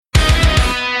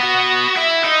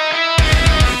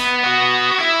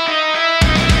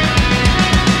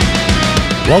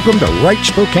Welcome to Right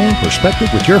Spokane Perspective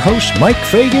with your hosts, Mike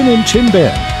Fagan and Tim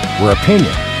Ben. Where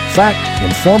opinion, fact,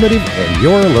 informative, and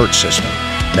your alert system.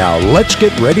 Now let's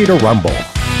get ready to rumble.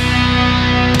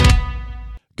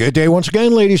 Good day once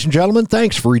again, ladies and gentlemen.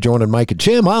 Thanks for rejoining Mike and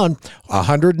Tim on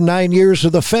 109 Years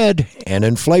of the Fed and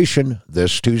Inflation,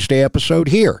 this Tuesday episode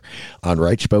here on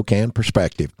Right Spokane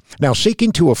Perspective. Now,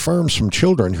 seeking to affirm some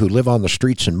children who live on the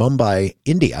streets in Mumbai,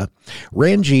 India,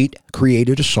 Ranjit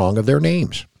created a song of their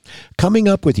names, coming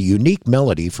up with a unique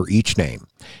melody for each name.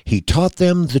 He taught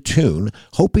them the tune,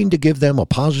 hoping to give them a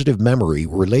positive memory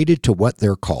related to what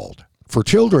they're called. For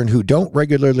children who don't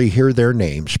regularly hear their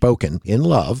name spoken in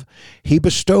love, he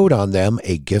bestowed on them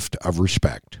a gift of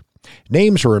respect.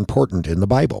 Names are important in the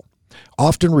Bible,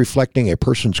 often reflecting a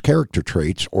person's character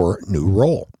traits or new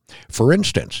role. For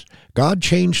instance, God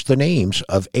changed the names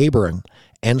of Abram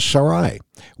and Sarai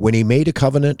when he made a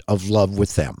covenant of love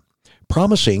with them,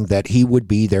 promising that he would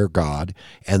be their God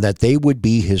and that they would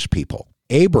be his people.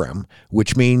 Abram,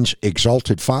 which means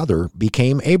exalted father,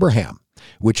 became Abraham,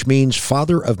 which means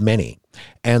father of many.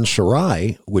 And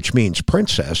Sarai, which means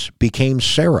princess, became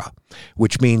Sarah,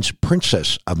 which means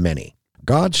princess of many.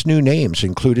 God's new names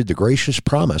included the gracious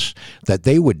promise that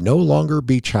they would no longer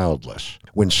be childless.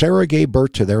 When Sarah gave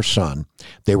birth to their son,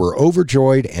 they were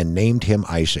overjoyed and named him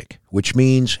Isaac, which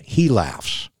means he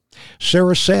laughs.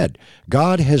 Sarah said,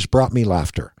 "God has brought me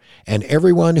laughter, and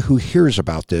everyone who hears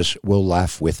about this will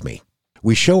laugh with me."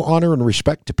 We show honor and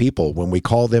respect to people when we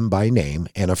call them by name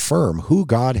and affirm who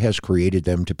God has created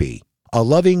them to be. A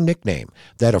loving nickname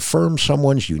that affirms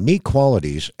someone's unique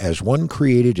qualities as one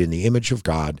created in the image of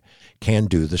God can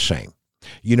do the same.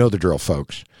 You know the drill,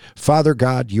 folks. Father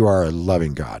God, you are a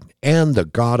loving God and the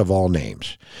God of all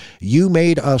names. You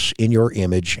made us in your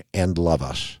image and love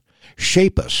us.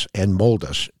 Shape us and mold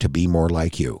us to be more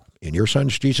like you. In your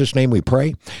Son's Jesus' name we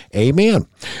pray. Amen.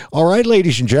 All right,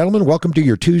 ladies and gentlemen, welcome to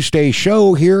your Tuesday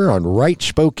show here on Right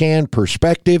Spokane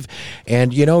Perspective.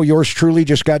 And, you know, yours truly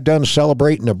just got done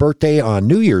celebrating a birthday on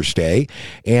New Year's Day.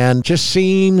 And just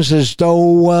seems as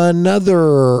though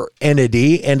another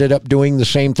entity ended up doing the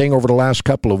same thing over the last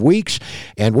couple of weeks.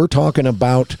 And we're talking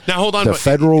about now, hold on, the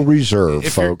Federal Reserve,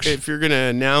 folks. If you're going to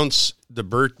announce the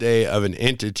birthday of an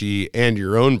entity and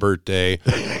your own birthday,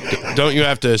 don't you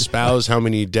have to espouse how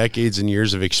many decades and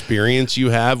years of experience you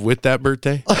have with that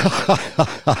birthday?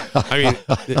 I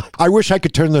mean, I wish I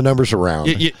could turn the numbers around,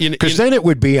 because then it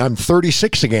would be I'm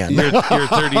 36 again. You're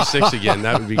 36 again.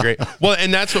 That would be great. Well,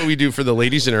 and that's what we do for the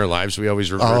ladies in our lives. We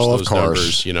always reverse those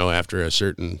numbers, you know, after a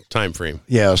certain time frame.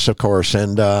 Yes, of course.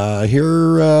 And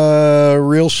here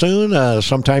real soon,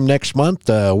 sometime next month,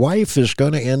 wife is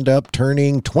going to end up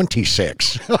turning 26.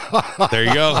 There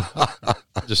you go.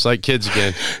 Just like kids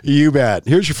again. You bet.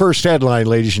 Here's your first headline,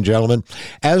 ladies and gentlemen.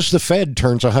 As the Fed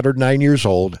turns 109 years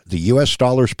old, the U.S.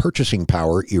 dollar's purchasing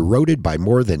power eroded by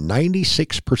more than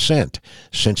 96%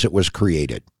 since it was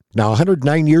created. Now,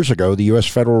 109 years ago, the U.S.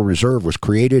 Federal Reserve was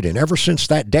created, and ever since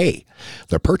that day,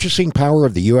 the purchasing power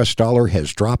of the U.S. dollar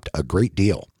has dropped a great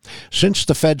deal. Since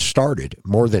the Fed started,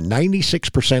 more than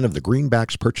 96% of the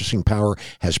greenback's purchasing power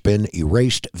has been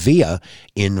erased via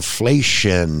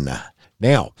inflation.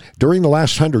 Now, during the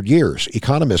last 100 years,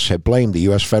 economists have blamed the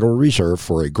U.S. Federal Reserve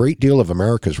for a great deal of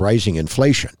America's rising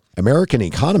inflation. American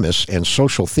economist and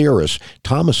social theorist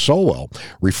Thomas Sowell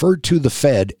referred to the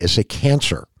Fed as a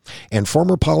cancer. And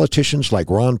former politicians like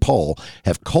Ron Paul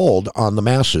have called on the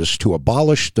masses to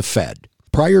abolish the Fed.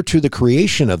 Prior to the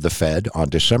creation of the Fed on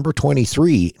December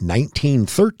 23,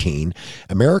 1913,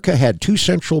 America had two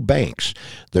central banks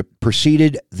that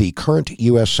preceded the current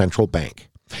U.S. central bank.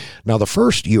 Now, the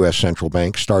first U.S. central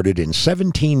bank started in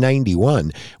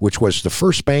 1791, which was the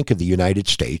first bank of the United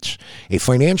States, a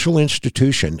financial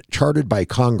institution chartered by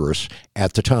Congress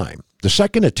at the time. The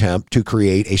second attempt to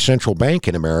create a central bank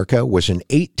in America was in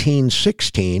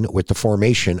 1816 with the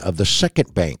formation of the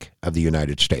Second Bank of the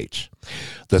United States.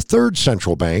 The third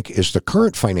central bank is the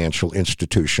current financial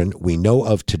institution we know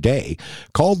of today,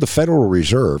 called the Federal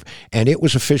Reserve, and it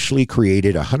was officially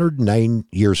created 109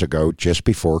 years ago, just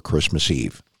before Christmas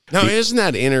Eve. Now, isn't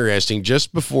that interesting?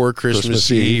 Just before Christmas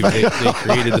Eve, they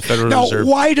created the Federal Reserve. Now,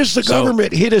 why does the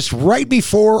government hit us right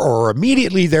before or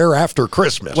immediately thereafter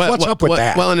Christmas? What's up with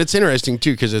that? Well, and it's interesting,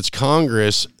 too, because it's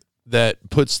Congress that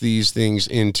puts these things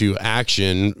into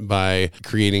action by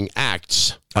creating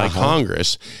acts. by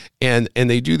Congress, and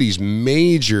they do these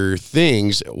major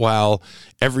things while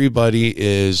everybody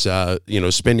is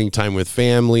spending time with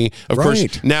family. Of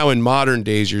course, now in modern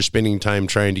days, you're spending time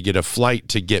trying to get a flight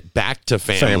to get back to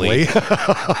family.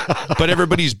 But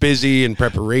everybody's busy in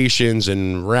preparations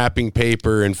and wrapping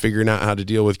paper and figuring out how to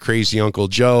deal with crazy Uncle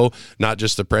Joe, not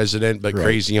just the president, but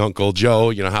crazy Uncle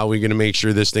Joe. How are we going to make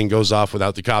sure this thing goes off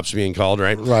without the cops being called,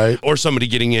 right? Or somebody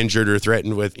getting injured or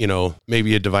threatened with,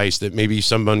 maybe a device that maybe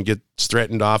someone gets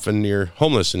threatened off in your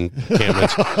homeless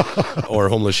encampments or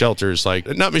homeless shelters, like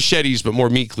not machetes, but more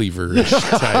meat cleaver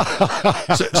type.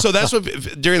 So that's what,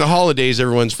 during the holidays,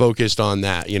 everyone's focused on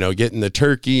that, getting the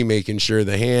turkey, making sure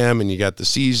the ham, and you got the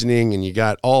seasoning, and you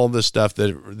got all the stuff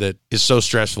that is so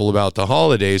stressful about the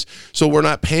holidays. So we're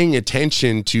not paying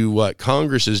attention to what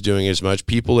Congress is doing as much.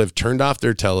 People have turned off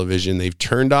their television. They've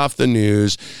turned off the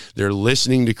news. They're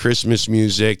listening to Christmas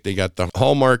music. They got the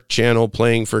Hallmark channel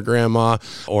playing for grandma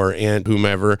or aunt,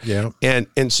 whomever. Yeah.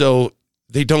 And so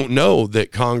they don't know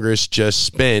that Congress just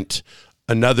spent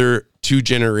another 2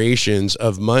 generations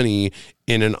of money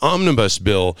in an omnibus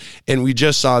bill. And we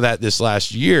just saw that this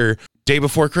last year, day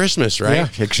before Christmas, right?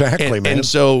 Yeah, exactly, man. And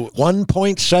so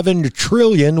 1.7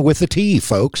 trillion with a T,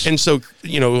 folks. And so,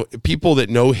 people that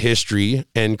know history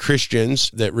and Christians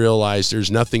that realize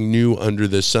there's nothing new under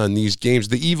the sun, these games,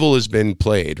 the evil has been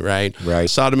played, right? Right.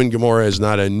 Sodom and Gomorrah is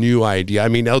not a new idea. I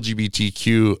mean,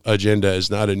 LGBTQ agenda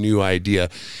is not a new idea.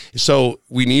 So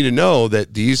we need to know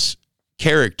that these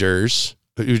characters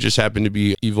who just happen to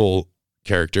be evil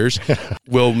characters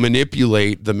will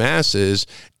manipulate the masses.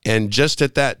 And just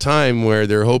at that time where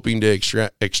they're hoping to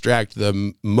extract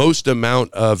the most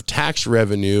amount of tax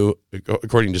revenue,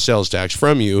 according to sales tax,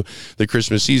 from you, the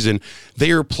Christmas season,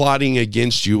 they are plotting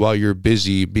against you while you're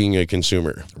busy being a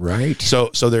consumer. Right. So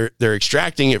they're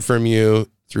extracting it from you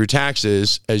through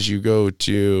taxes as you go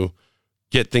to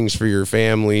get things for your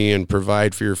family and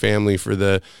provide for your family for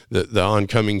the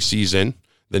oncoming season.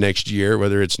 The next year,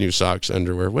 whether it's new socks,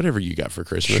 underwear, whatever you got for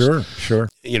Christmas. Sure.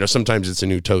 Sometimes it's a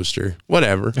new toaster,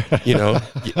 whatever. You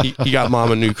got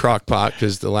mom a new crock pot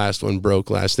because the last one broke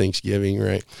last Thanksgiving,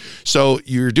 right? So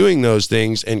you're doing those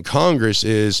things, and Congress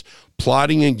is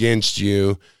plotting against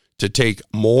you to take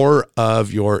more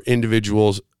of your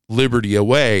individual's liberty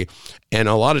away. And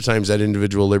a lot of times that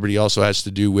individual liberty also has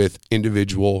to do with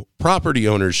individual property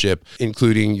ownership,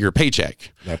 including your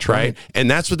paycheck. That's right. And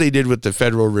that's what they did with the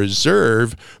Federal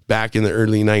Reserve back in the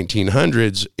early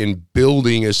 1900s in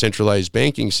building a centralized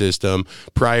banking system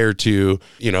prior to,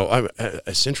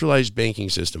 a centralized banking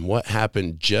system. What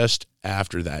happened just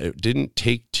after that? It didn't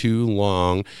take too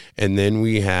long. And then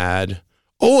we had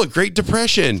a Great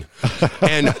Depression.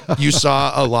 And you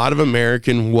saw a lot of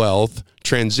American wealth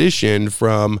transition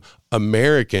from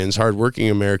Americans, hardworking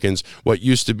Americans, what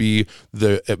used to be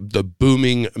the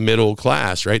booming middle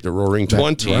class, right? The roaring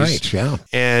 20s. Right, yeah.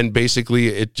 And basically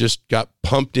it just got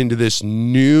pumped into this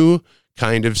new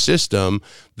kind of system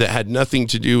that had nothing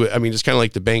to do with, it's kind of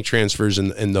like the bank transfers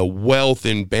and the wealth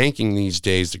in banking these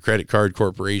days, the credit card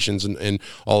corporations and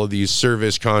all of these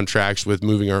service contracts with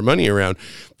moving our money around.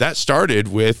 That started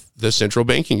with the central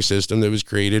banking system that was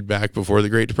created back before the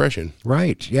Great Depression.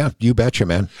 Right. Yeah, you betcha,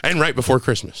 man. And right before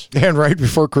Christmas. And right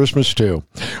before Christmas, too.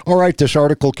 All right, this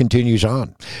article continues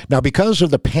on. Now, because of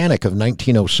the panic of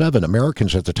 1907,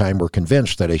 Americans at the time were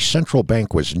convinced that a central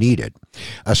bank was needed.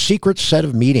 A secret set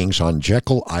of meetings on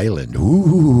Jekyll Island,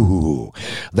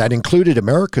 that included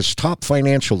America's top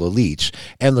financial elites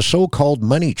and the so-called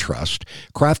money trust,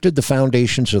 crafted the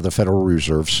foundations of the Federal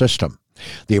Reserve System.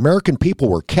 The American people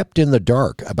were kept in the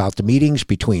dark about the meetings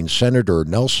between Senator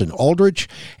Nelson Aldrich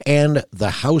and the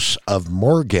House of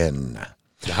Morgan.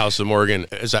 The House of Morgan.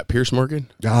 Is that Pierce Morgan?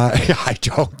 I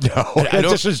don't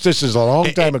know. This is a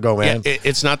long time ago, man.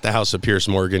 It's not the House of Pierce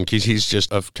Morgan because he's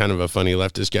just kind of a funny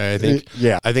leftist guy, I think.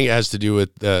 Yeah. I think it has to do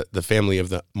with the family of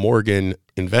the Morgan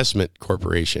Investment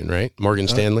Corporation, right? Morgan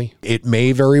Stanley? It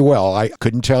may very well. I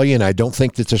couldn't tell you, and I don't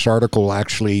think that this article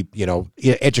actually,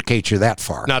 educates you that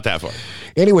far. Not that far.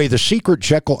 Anyway, the secret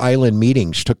Jekyll Island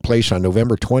meetings took place on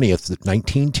November 20th,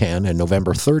 1910 and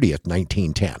November 30th,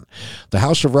 1910. The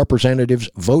House of Representatives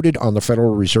voted on the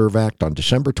Federal Reserve Act on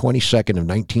December 22nd of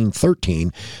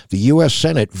 1913. The U.S.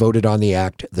 Senate voted on the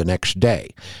act the next day,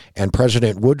 and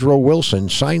President Woodrow Wilson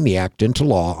signed the act into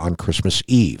law on Christmas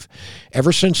Eve.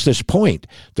 Ever since this point,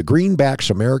 the greenbacks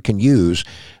Americans use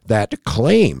that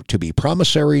claim to be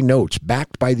promissory notes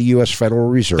backed by the U.S. Federal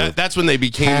Reserve that's when they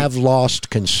have lost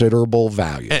considerable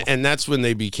value. And that's when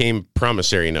they became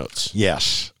promissory notes.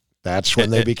 Yes. That's when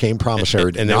they became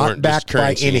promissory, and they not weren't just backed by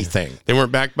currency. anything. They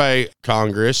weren't backed by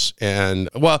Congress. And,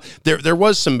 well, there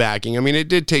was some backing. I mean, it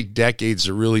did take decades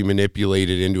to really manipulate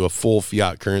it into a full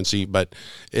fiat currency, but,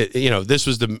 this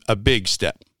was a big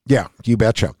step. Yeah, you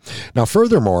betcha. Now,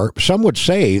 furthermore, some would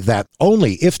say that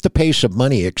only if the pace of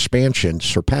money expansion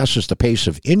surpasses the pace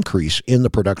of increase in the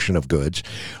production of goods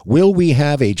will we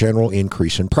have a general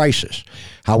increase in prices.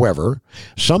 However,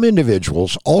 some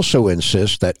individuals also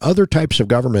insist that other types of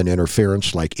government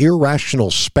interference like irrational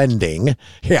spending,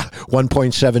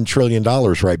 $1.7 trillion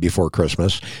right before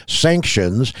Christmas,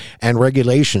 sanctions, and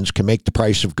regulations can make the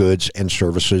price of goods and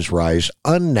services rise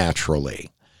unnaturally.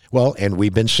 Well, and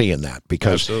we've been seeing that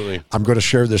because Absolutely. I'm going to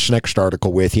share this next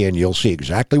article with you, and you'll see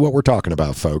exactly what we're talking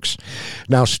about, folks.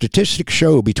 Now, statistics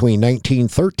show between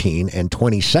 1913 and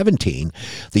 2017,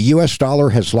 the U.S. dollar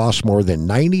has lost more than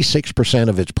 96%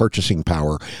 of its purchasing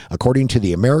power, according to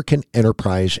the American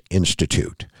Enterprise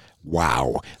Institute.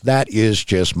 Wow, that is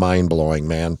just mind-blowing,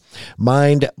 man.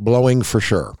 Mind-blowing for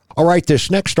sure. All right, this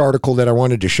next article that I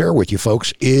wanted to share with you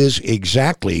folks is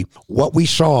exactly what we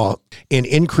saw in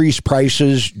increased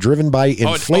prices driven by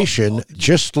inflation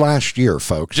just last year,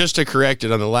 folks. Just to correct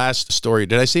it on the last story,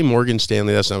 did I say Morgan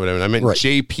Stanley? That's not what I meant. I meant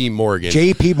J.P. Morgan.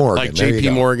 J.P. Morgan. Like J.P.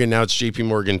 Morgan, now it's J.P.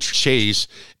 Morgan Chase.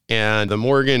 And the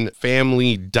Morgan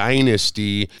family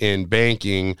dynasty in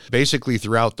banking basically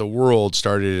throughout the world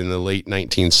started in the late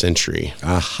 19th century.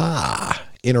 Aha.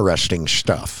 Interesting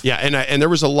stuff. Yeah, and there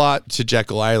was a lot to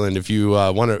Jekyll Island. If you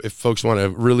if folks want to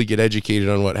really get educated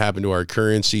on what happened to our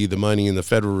currency, the money in the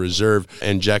Federal Reserve,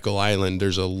 and Jekyll Island,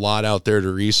 there's a lot out there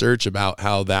to research about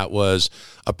how that was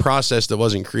a process that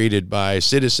wasn't created by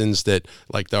citizens that,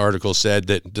 like the article said,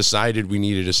 that decided we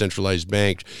needed a centralized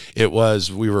bank. We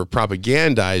were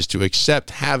propagandized to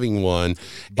accept having one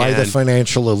by the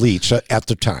financial elites at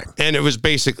the time. And it was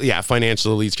basically,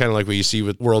 financial elites, kind of like what you see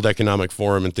with World Economic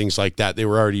Forum and things like that. They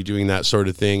were already doing that sort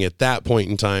of thing at that point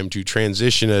in time to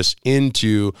transition us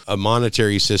into a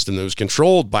monetary system that was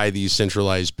controlled by these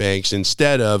centralized banks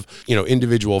instead of,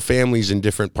 individual families in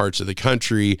different parts of the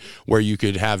country where you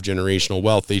could have generational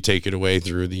wealth. They take it away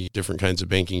through the different kinds of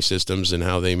banking systems and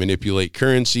how they manipulate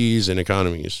currencies and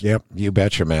economies. Yep, you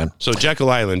betcha, man. So Jekyll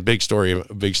Island, big story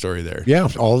there. Yeah,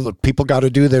 all the people got to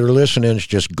do that are listening is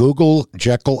just Google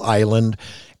Jekyll Island,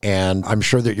 and I'm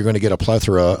sure that you're going to get a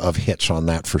plethora of hits on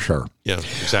that for sure. Yeah,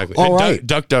 exactly. All right.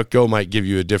 DuckDuckGo might give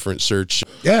you a different search.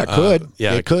 Yeah, it could.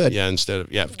 It could.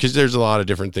 Yeah, because there's a lot of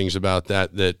different things about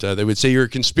that they would say you're a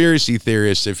conspiracy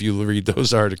theorist if you read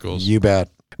those articles. You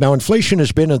bet. Now, inflation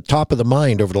has been at the top of the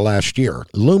mind over the last year,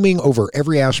 looming over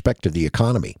every aspect of the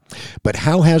economy. But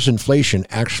how has inflation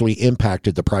actually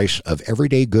impacted the price of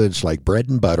everyday goods like bread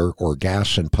and butter or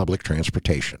gas and public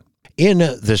transportation? In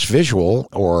this visual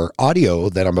or audio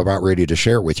that I'm about ready to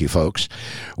share with you folks,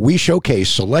 we showcase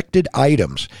selected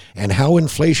items and how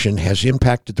inflation has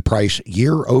impacted the price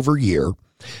year over year.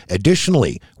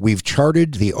 Additionally, we've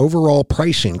charted the overall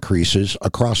price increases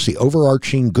across the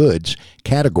overarching goods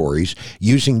categories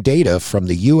using data from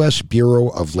the U.S. Bureau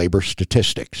of Labor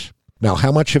Statistics. Now,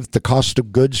 how much have the cost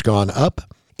of goods gone up?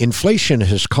 Inflation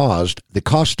has caused the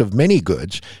cost of many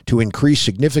goods to increase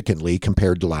significantly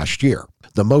compared to last year.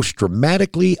 The most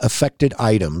dramatically affected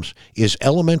items is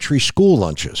elementary school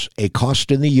lunches, a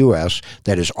cost in the U.S.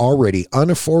 that is already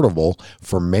unaffordable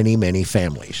for many, many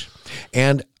families.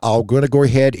 And I'm going to go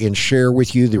ahead and share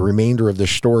with you the remainder of this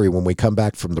story when we come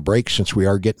back from the break, since we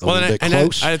are getting a little bit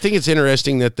close. I think it's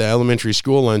interesting that the elementary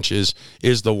school lunches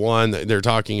is the one that they're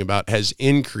talking about has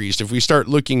increased. If we start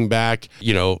looking back,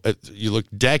 you look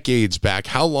decades back,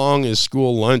 how long has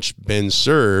school lunch been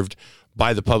served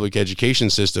by the public education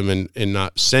system and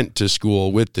not sent to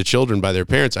school with the children by their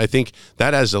parents? I think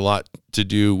that has a lot to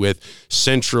do with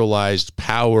centralized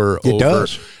power over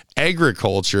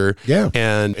agriculture. Yeah.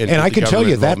 And I can tell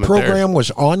you that program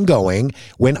was ongoing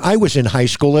when I was in high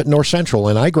school at North Central,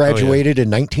 and I graduated in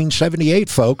 1978,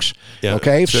 folks. Yeah,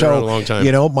 okay. So, a long time.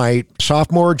 My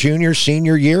sophomore, junior,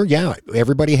 senior year,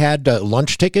 everybody had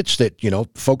lunch tickets that,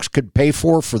 folks could pay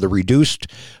for the reduced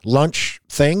lunch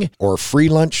thing or free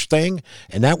lunch thing.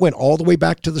 And that went all the way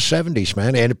back to the 70s,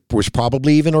 man. And it was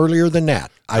probably even earlier than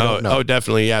that. I don't know. Oh,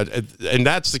 definitely. Yeah. And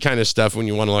that's the kind of stuff when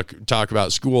you want to talk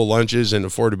about school lunches and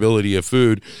affordability of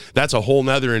food, that's a whole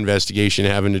nother investigation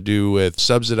having to do with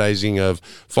subsidizing of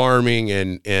farming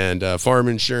and farm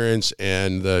insurance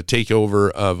and the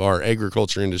takeover of our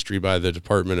agriculture industry by the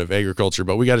Department of Agriculture.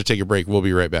 But we got to take a break. We'll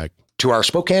be right back. To our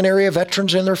Spokane area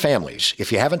veterans and their families,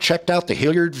 if you haven't checked out the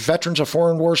Hilliard Veterans of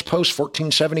Foreign Wars Post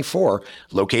 1474,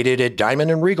 located at Diamond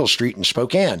and Regal Street in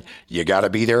Spokane, you got to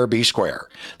be there or be square.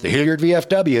 The Hilliard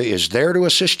VFW is there to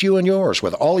assist you and yours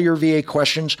with all your VA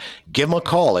questions. Give them a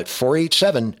call at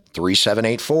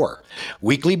 487-3784.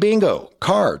 Weekly bingo,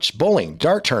 cards, bowling,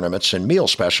 dart tournaments, and meal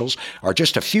specials are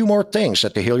just a few more things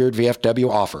that the Hilliard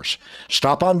VFW offers.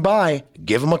 Stop on by,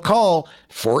 give them a call,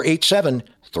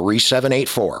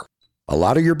 487-3784. A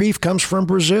lot of your beef comes from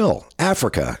Brazil,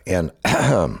 Africa, and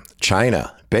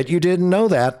China. Bet you didn't know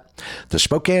that. The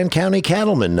Spokane County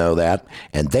cattlemen know that,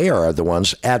 and they are the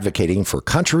ones advocating for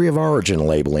country of origin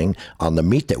labeling on the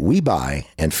meat that we buy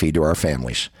and feed to our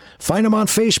families. Find them on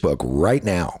Facebook right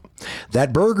now.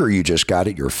 That burger you just got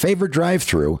at your favorite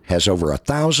drive-thru has over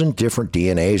 1,000 different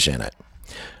DNAs in it.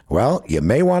 Well, you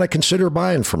may want to consider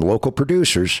buying from local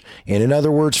producers. And in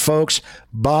other words, folks,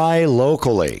 buy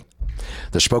locally.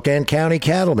 The Spokane County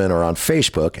Cattlemen are on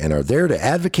Facebook and are there to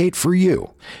advocate for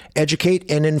you, educate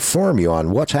and inform you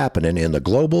on what's happening in the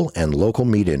global and local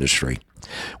meat industry.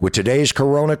 With today's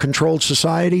corona-controlled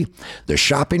society, the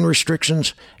shopping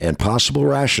restrictions, and possible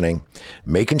rationing,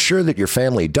 making sure that your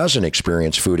family doesn't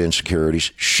experience food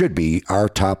insecurities should be our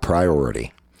top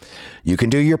priority. You can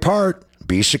do your part.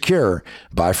 Be secure.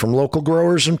 Buy from local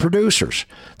growers and producers.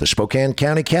 The Spokane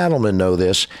County Cattlemen know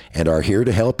this and are here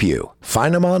to help you.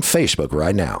 Find them on Facebook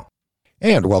right now.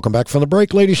 And welcome back from the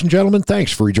break, ladies and gentlemen.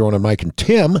 Thanks for rejoining Mike and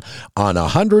Tim on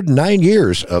 109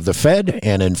 years of the Fed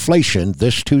and inflation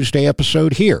this Tuesday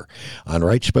episode here on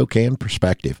Right Spokane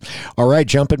Perspective. All right,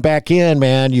 jumping back in,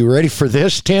 man. You ready for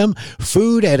this, Tim?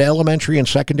 Food at elementary and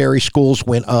secondary schools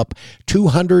went up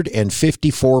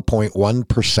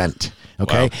 254.1%.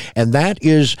 Okay. Wow. And that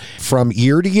is from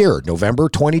year to year, November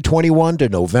 2021 to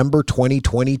November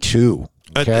 2022.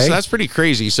 Okay. So that's pretty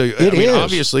crazy. So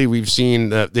obviously we've seen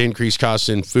the increased costs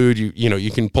in food.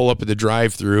 You can pull up at the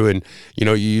drive-through, and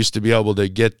you used to be able to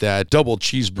get that double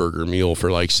cheeseburger meal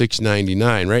for like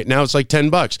 $6.99. Right now it's like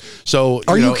 $10. So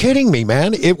are you kidding me,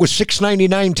 man? It was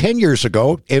 $6.99 10 years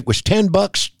ago. It was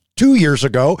 $10 2 years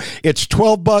ago. It's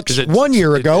 $12 1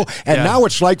 year ago, and now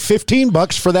it's like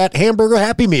 $15 for that hamburger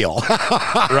Happy Meal.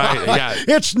 Right? Yeah,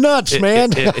 it's nuts,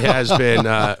 man. It has been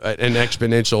an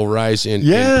exponential rise in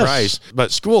price.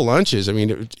 But school lunches, I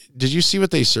mean, did you see what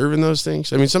they serve in those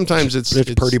things? I mean, sometimes it's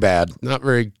pretty bad. Not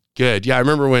very good. Yeah, I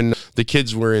remember when the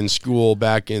kids were in school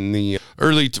back in the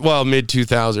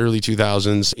mid-2000s, early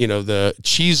 2000s, the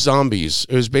cheese zombies.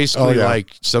 It was basically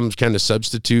like some kind of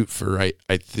substitute for, I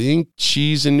think,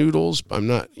 cheese and noodles. I'm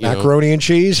not, macaroni and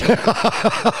cheese?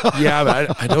 Yeah,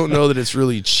 but I don't know that it's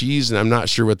really cheese, and I'm not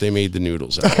sure what they made the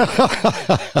noodles out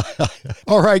of.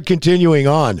 All right, continuing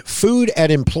on. Food at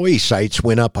employee sites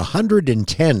went up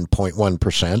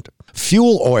 110.1%.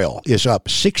 Fuel oil is up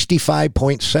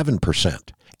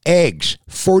 65.7%. Eggs,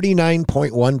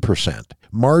 49.1%.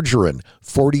 Margarine,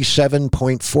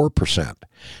 47.4%.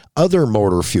 Other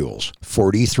motor fuels,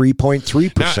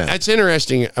 43.3%. Now, that's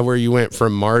interesting where you went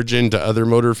from margin to other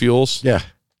motor fuels. Yeah.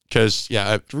 Because,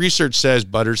 research says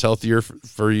butter's healthier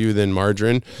for you than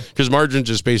margarine, because margarine's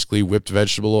just basically whipped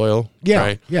vegetable oil. Yeah,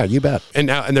 right? Yeah, you bet. And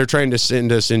they're trying to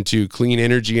send us into clean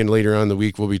energy, and later on in the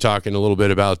week we'll be talking a little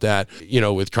bit about that,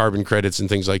 with carbon credits and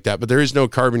things like that. But there is no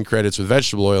carbon credits with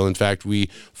vegetable oil. In fact, we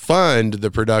fund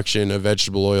the production of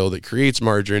vegetable oil that creates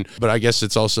margarine, but I guess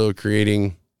it's also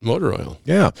creating motor oil.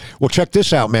 Yeah. Well, check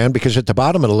this out, man, because at the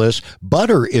bottom of the list,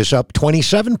 butter is up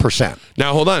 27%.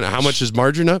 Now, hold on. How much is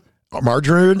margarine up?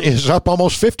 Margarine is up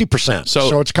almost 50%.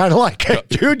 So it's kind of like, hey,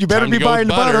 dude, you better be buying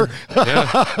the butter.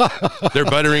 Yeah. They're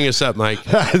buttering us up, Mike.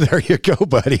 There you go,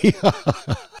 buddy.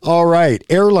 All right.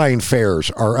 Airline fares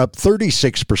are up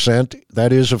 36%.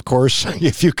 That is, of course,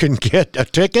 if you can get a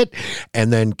ticket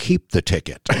and then keep the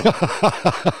ticket.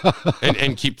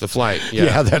 and keep the flight.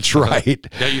 Yeah, that's right.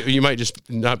 You might just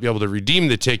not be able to redeem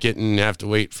the ticket and have to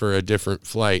wait for a different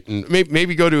flight. And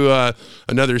maybe go to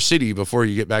another city before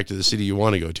you get back to the city you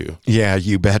want to go to. Yeah,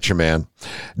 you betcha, man.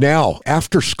 Now,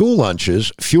 after school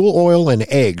lunches, fuel oil and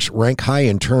eggs rank high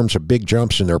in terms of big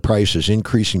jumps in their prices,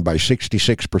 increasing by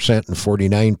 66% and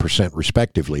 49%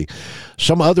 respectively.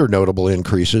 Some other notable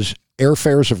increases: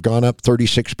 airfares have gone up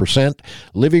 36%.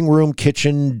 Living room,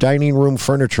 kitchen, dining room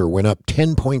furniture went up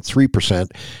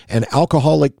 10.3%. And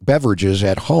alcoholic beverages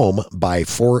at home by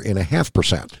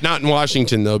 4.5%. Not in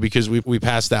Washington, though, because we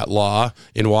passed that law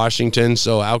in Washington.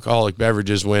 So alcoholic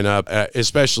beverages went up,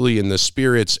 especially in the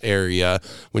spirits area.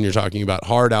 When you're talking about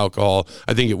hard alcohol,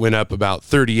 I think it went up about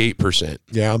 38%.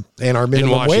 Yeah. And our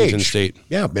minimum in Washington wage. State.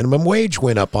 Yeah. Minimum wage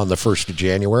went up on the 1st of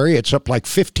January. It's up like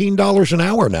 $15 an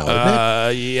hour now,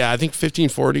 isn't it? Yeah. I think think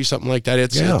 1540, something like that.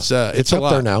 It's it's a up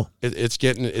lot. there now. It's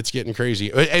getting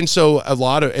crazy. And so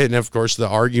and of course the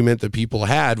argument that people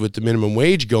had with the minimum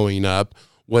wage going up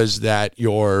was that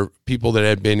your people that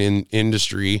had been in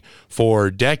industry for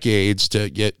decades to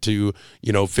get to,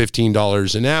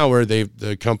 $15 an hour,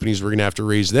 the companies were going to have to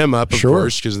raise them up, of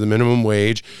course, because of the minimum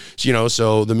wage.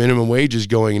 So the minimum wage is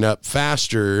going up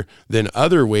faster than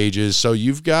other wages. So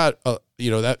you've got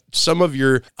that some of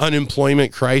your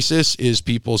unemployment crisis is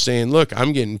people saying, look,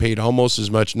 I'm getting paid almost as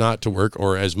much not to work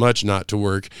or as much not to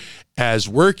work as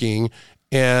working.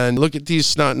 And look at these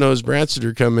snot-nosed brats that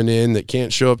are coming in that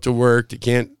can't show up to work, that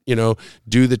can't,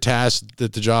 do the task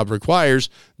that the job requires.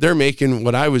 They're making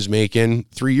what I was making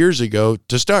 3 years ago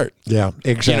to start. Yeah,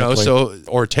 exactly.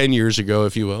 Or 10 years ago,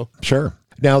 if you will. Sure.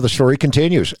 Now the story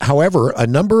continues. However, a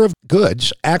number of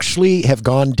goods actually have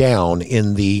gone down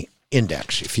in the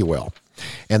index, if you will.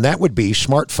 And that would be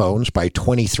smartphones by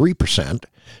 23%.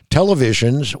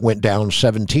 Televisions went down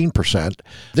 17%.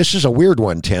 This is a weird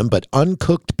one, Tim, but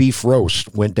uncooked beef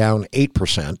roast went down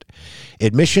 8%.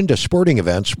 Admission to sporting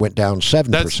events went down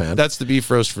 7%. That's the beef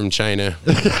roast from China.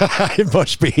 It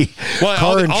must be. Well,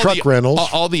 car and truck rentals.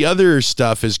 All the other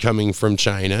stuff is coming from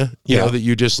China, that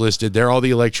you just listed there, all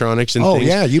the electronics and things. Oh,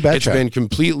 yeah, you betcha. It's been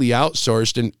completely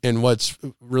outsourced. And what's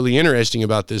really interesting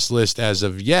about this list as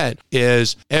of yet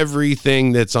is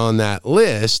everything that's on that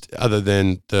list, other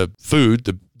than the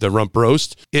food, the rump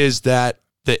roast, is that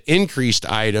the increased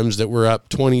items that were up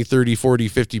 20, 30, 40,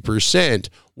 50%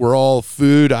 were all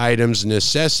food items,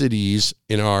 necessities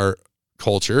in our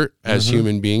culture as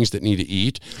human beings that need to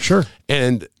eat. Sure.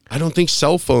 And I don't think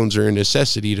cell phones are a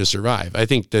necessity to survive. I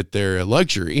think that they're a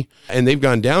luxury, and they've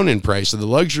gone down in price. So the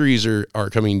luxuries are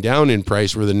coming down in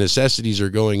price where the necessities are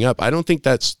going up. I don't think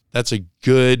that's a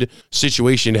good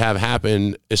situation to have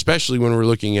happen, especially when we're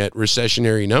looking at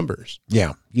recessionary numbers.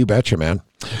 Yeah, you betcha, man.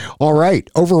 All right.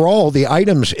 Overall, the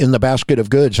items in the basket of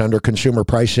goods under Consumer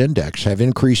Price Index have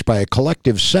increased by a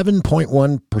collective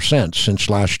 7.1% since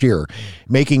last year,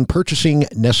 making purchasing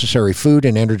necessary food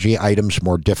and energy items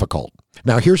more difficult.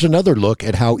 Now, here's another look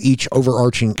at how each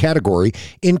overarching category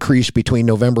increased between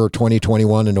November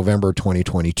 2021 and November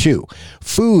 2022.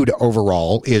 Food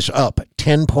overall is up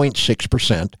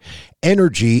 10.6%.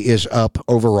 Energy is up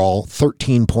overall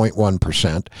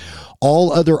 13.1%.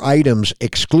 All other items,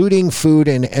 excluding food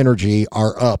and energy,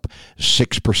 are up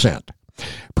 6%.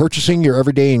 Purchasing your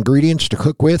everyday ingredients to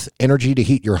cook with, energy to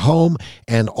heat your home,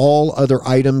 and all other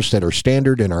items that are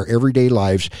standard in our everyday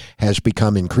lives has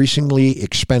become increasingly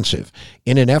expensive.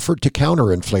 In an effort to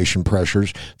counter inflation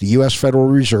pressures, the U.S. Federal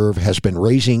Reserve has been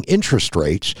raising interest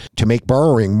rates to make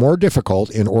borrowing more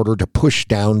difficult in order to push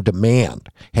down demand.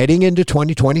 Heading into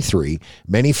 2023,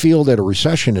 many feel that a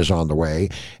recession is on the way,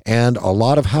 and a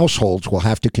lot of households will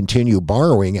have to continue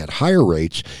borrowing at higher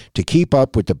rates to keep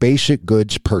up with the basic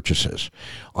goods purchases.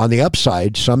 On the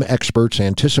upside, some experts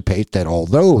anticipate that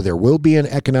although there will be an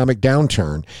economic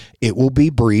downturn, it will be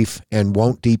brief and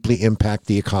won't deeply impact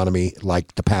the economy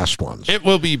like the past ones. It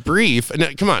will be brief. Now,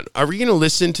 come on, are we going to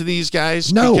listen to these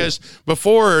guys? No. Because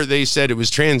before they said it was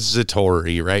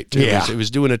transitory, right? It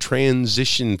was doing a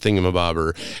transition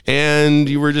thingamabobber. And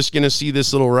you were just going to see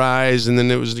this little rise, and then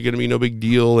it was going to be no big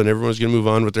deal, and everyone was going to move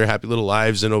on with their happy little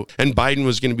lives, and Biden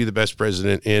was going to be the best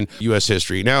president in U.S.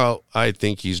 history. Now, I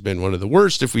think he's been one of the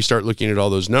worst if we start looking at all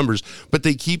those numbers, but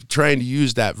they keep trying to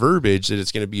use that verbiage that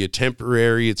it's going to be a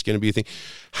temporary, it's going to be a thing.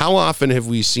 How often have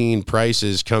we seen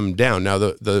prices come down? Now,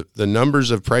 the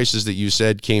numbers of prices that you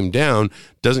said came down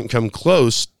doesn't come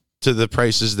close to the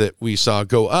prices that we saw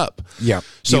go up. Yeah.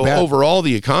 So overall,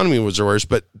 the economy was worse,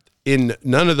 but in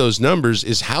none of those numbers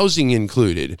is housing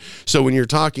included. So when you're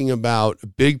talking about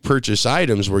big purchase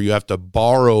items where you have to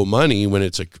borrow money,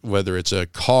 whether it's a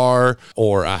car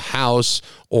or a house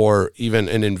or even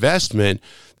an investment,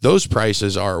 those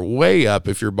prices are way up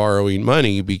if you're borrowing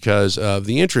money because of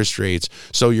the interest rates.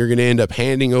 So you're going to end up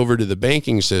handing over to the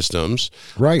banking systems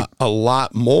a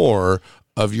lot more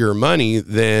of your money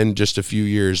than just a few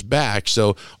years back.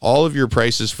 So all of your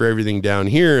prices for everything down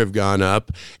here have gone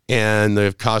up, and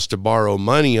the cost to borrow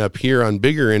money up here on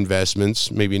bigger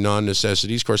investments, maybe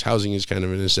non-necessities. Of course, housing is kind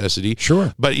of a necessity.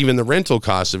 Sure. But even the rental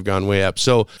costs have gone way up.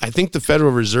 So I think the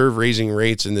Federal Reserve raising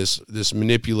rates and this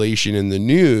manipulation in the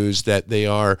news that they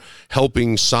are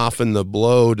helping soften the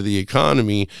blow to the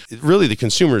economy, really the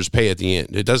consumers pay at the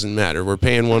end. It doesn't matter. We're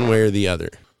paying one way or the other.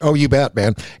 Oh, you bet,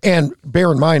 man. And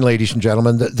bear in mind, ladies and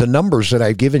gentlemen, the numbers that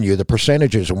I've given you, the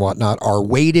percentages and whatnot, are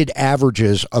weighted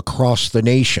averages across the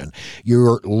nation.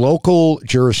 Your local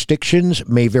jurisdictions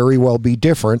may very well be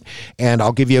different. And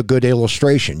I'll give you a good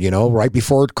illustration. You know, right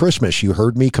before Christmas, you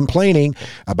heard me complaining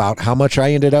about how much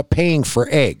I ended up paying for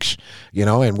eggs. You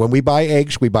know, and when we buy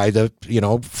eggs, we buy the,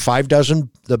 5 dozen,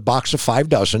 the box of 5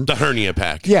 dozen. The hernia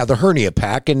pack. Yeah, the hernia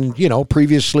pack. And,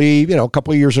 previously, a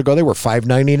couple of years ago, they were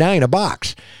 $5.99 a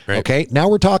box. Right. Okay, now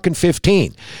we're talking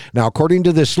 15. Now, according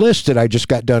to this list that I just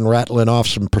got done rattling off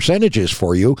some percentages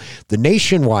for you, the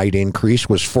nationwide increase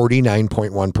was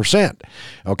 49.1%.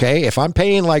 Okay, if I'm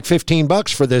paying like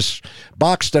 $15 for this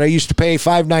box that I used to pay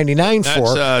 $5.99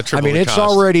 for, I mean, it's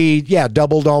already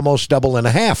doubled, almost double and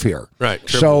a half here. Right.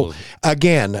 Triple. So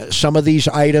again, some of these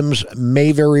items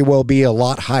may very well be a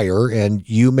lot higher, and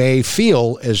you may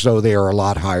feel as though they are a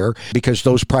lot higher because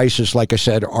those prices, like I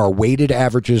said, are weighted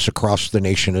averages across the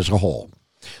nation as a whole.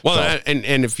 Well,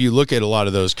 and if you look at a lot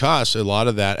of those costs, a lot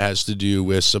of that has to do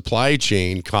with supply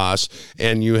chain costs.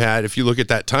 And if you look at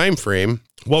that time frame,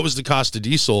 what was the cost of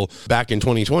diesel back in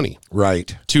 2020?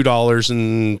 Right. $2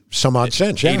 and some odd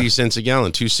cents, 80 cents a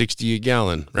gallon, $2.60 a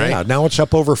gallon, right? Yeah, now it's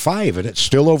up over $5, and it's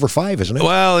still over $5, isn't it?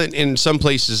 Well, in some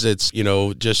places it's,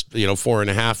 just,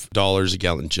 $4.50 a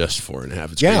gallon, just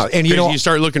 $4.50. It's yeah, crazy. and you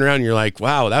start looking around and you're like,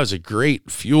 wow, that was a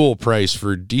great fuel price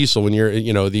for diesel. When you're,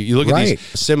 you look at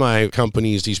these semi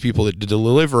companies, these people that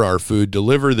deliver our food,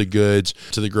 deliver the goods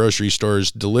to the grocery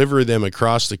stores, deliver them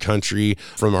across the country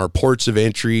from our ports of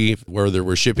entry, whether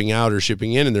we're shipping out or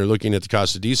shipping in, and they're looking at the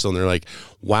cost of diesel and they're like,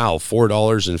 wow,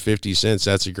 $4.50,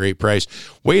 that's a great price.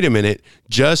 Wait a minute,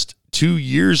 just 2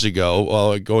 years ago,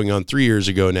 well, going on 3 years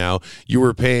ago now, you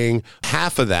were paying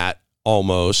half of that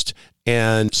almost.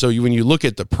 And so when you look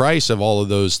at the price of all of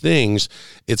those things,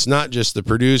 it's not just the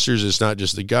producers, it's not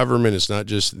just the government, it's not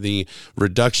just the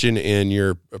reduction in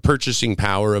your purchasing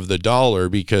power of the dollar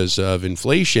because of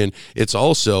inflation, it's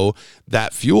also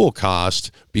that fuel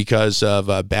cost because of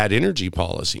a bad energy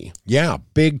policy. Yeah,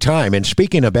 big time. And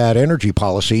speaking of bad energy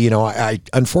policy, I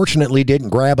unfortunately didn't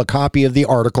grab a copy of the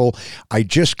article. I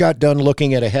just got done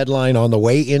looking at a headline on the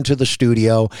way into the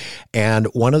studio, and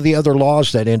one of the other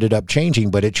laws that ended up changing,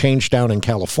 but it changed down in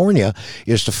California,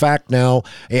 is the fact now,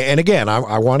 and again,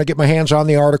 I want to get my hands on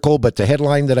the article, but the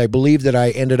headline that I believe that I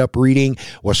ended up reading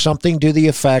was something to the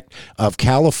effect of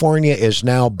California is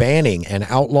now banning and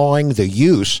outlawing the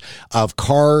use of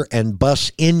car and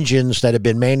bus engines that have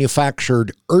been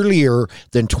manufactured earlier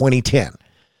than 2010.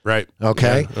 Right.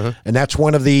 Okay. Yeah. Uh-huh. And that's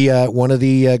one of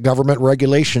the government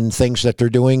regulation things that they're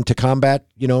doing to combat,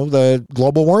 the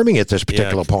global warming at this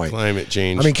particular point. Climate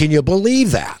change. I mean, can you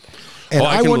believe that? And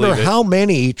I wonder how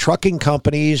many trucking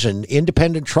companies and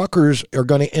independent truckers are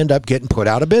going to end up getting put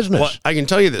out of business. Well, I can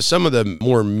tell you that some of the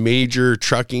more major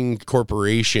trucking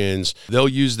corporations, they'll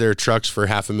use their trucks for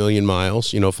 500,000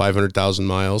 miles, 500,000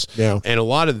 miles. Yeah. And a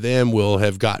lot of them will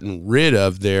have gotten rid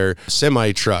of their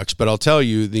semi trucks. But I'll tell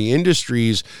you, the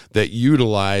industries that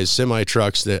utilize semi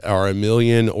trucks that are 1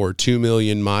 million or 2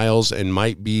 million miles and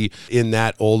might be in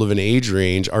that old of an age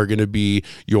range are going to be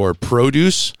your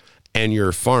produce and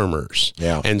your farmers.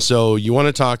 Yeah. And so you want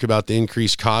to talk about the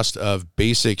increased cost of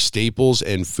basic staples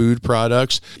and food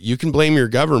products. You can blame your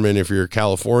government if you're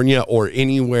California or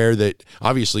anywhere that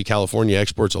obviously California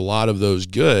exports a lot of those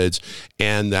goods,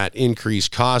 and that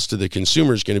increased cost to the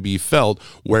consumer is going to be felt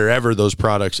wherever those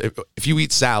products. If you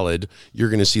eat salad, you're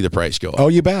going to see the price go up. Oh,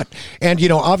 you bet. And,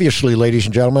 obviously, ladies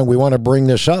and gentlemen, we want to bring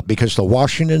this up because the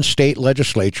Washington State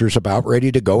Legislature is about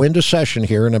ready to go into session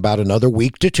here in about another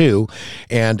week to two.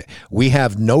 And we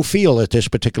have no feel at this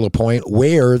particular point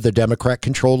where the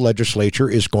Democrat-controlled legislature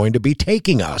is going to be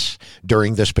taking us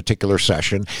during this particular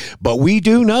session. But we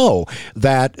do know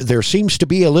that there seems to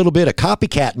be a little bit of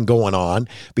copycatting going on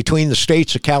between the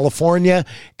states of California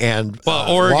and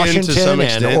Oregon Washington to some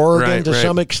extent. and Oregon right. to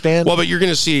some extent. Well, but you're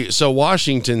going to see, so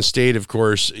Washington State, of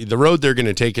course, the road they're going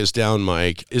to take us down,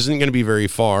 Mike, isn't going to be very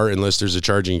far unless there's a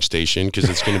charging station because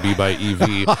it's going to be by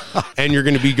EV. And you're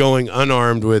going to be going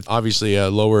unarmed with, obviously, a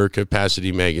lower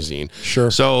capacity magazine.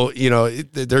 Sure. So,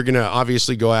 they're going to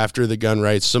obviously go after the gun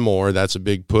rights some more. That's a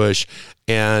big push.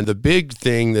 And the big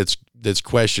thing that's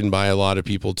questioned by a lot of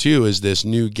people too is this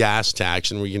new gas tax,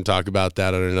 and we can talk about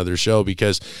that on another show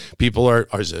because people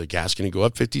is the gas going to go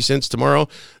up 50 cents tomorrow?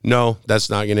 No, that's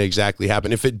not going to exactly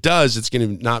happen. If it does, it's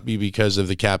going to not be because of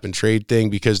the cap and trade thing,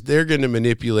 because they're going to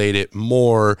manipulate it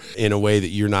more in a way that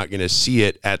you're not going to see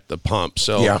it at the pump.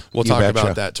 So we'll talk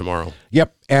about that tomorrow.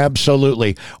 Yep,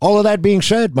 absolutely. All of that being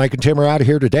said, Mike and Tim are out of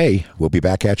here today. We'll be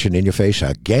back at you and in your face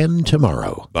again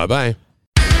tomorrow. Bye-bye.